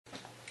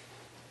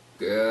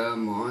Good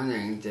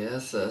morning,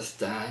 this is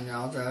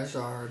Daniel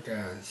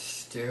Desjardins,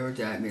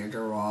 student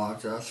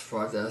meteorologist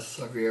for the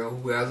Severe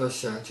Weather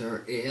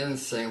Center in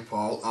St.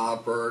 Paul,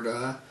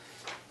 Alberta,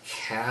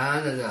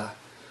 Canada.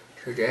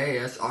 Today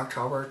is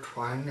October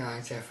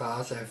 29,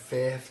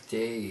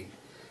 2015.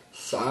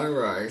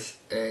 Sunrise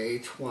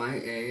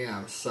 8:20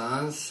 a.m.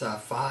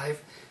 Sunset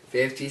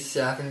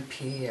 5:57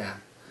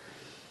 p.m.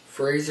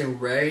 Freezing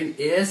rain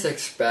is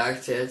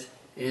expected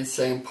in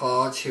St.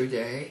 Paul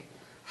today.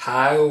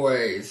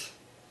 Highways,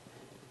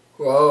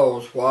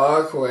 roads,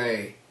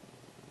 walkway,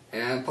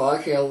 and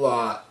parking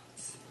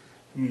lots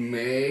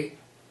may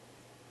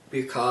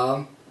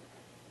become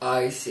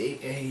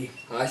icy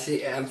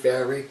and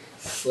very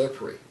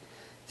slippery.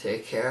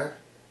 Take care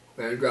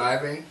when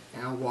driving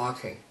and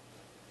walking.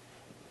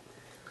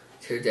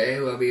 Today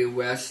will be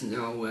wet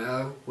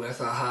snow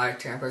with a high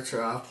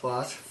temperature of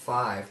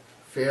 +5.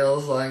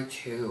 Feels like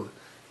 2.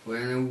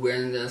 When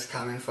wind is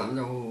coming from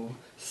the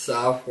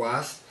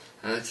southwest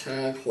at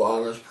 10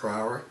 kilometers per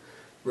hour.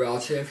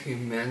 Relative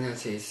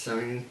humidity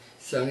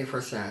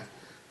 70%.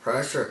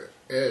 Pressure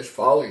is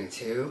falling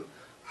to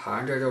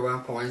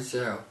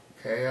 101.0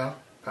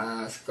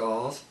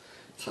 kilopascals.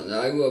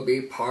 Tonight will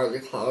be partly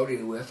cloudy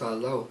with a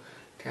low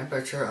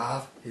temperature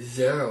of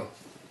 0.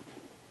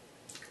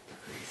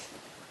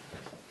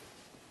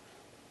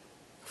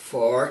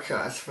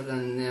 Forecast for the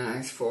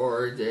next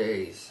 4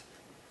 days.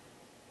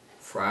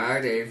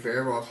 Friday,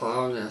 variable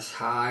cloudiness,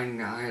 high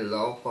 9,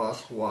 low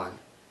 +1.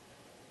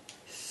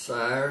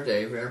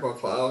 Saturday, variable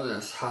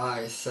cloudiness,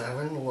 high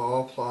 7,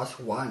 low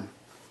 +1.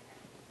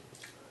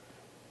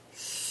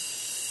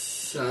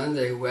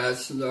 Sunday, wet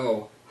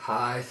snow,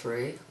 high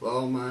 3,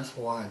 low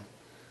 -1.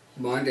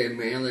 Monday,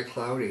 mainly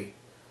cloudy,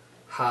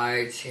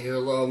 high 2,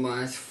 low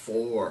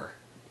 -4.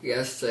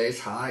 Yesterday's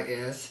high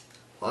is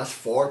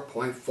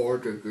 +4.4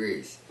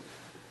 degrees.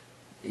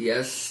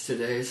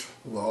 Yesterday's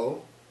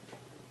low,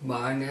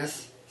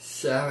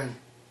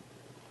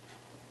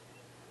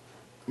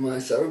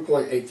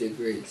 -7.8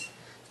 degrees.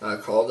 The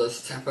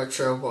coldest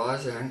temperature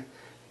was in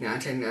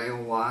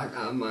 1991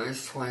 at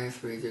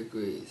 -23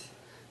 degrees.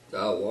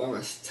 The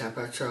warmest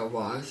temperature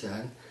was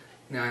in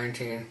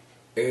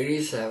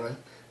 1987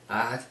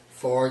 at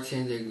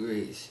 14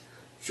 degrees.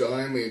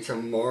 Join me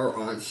tomorrow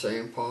on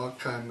St. Paul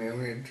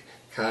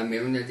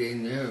Community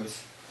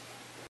News.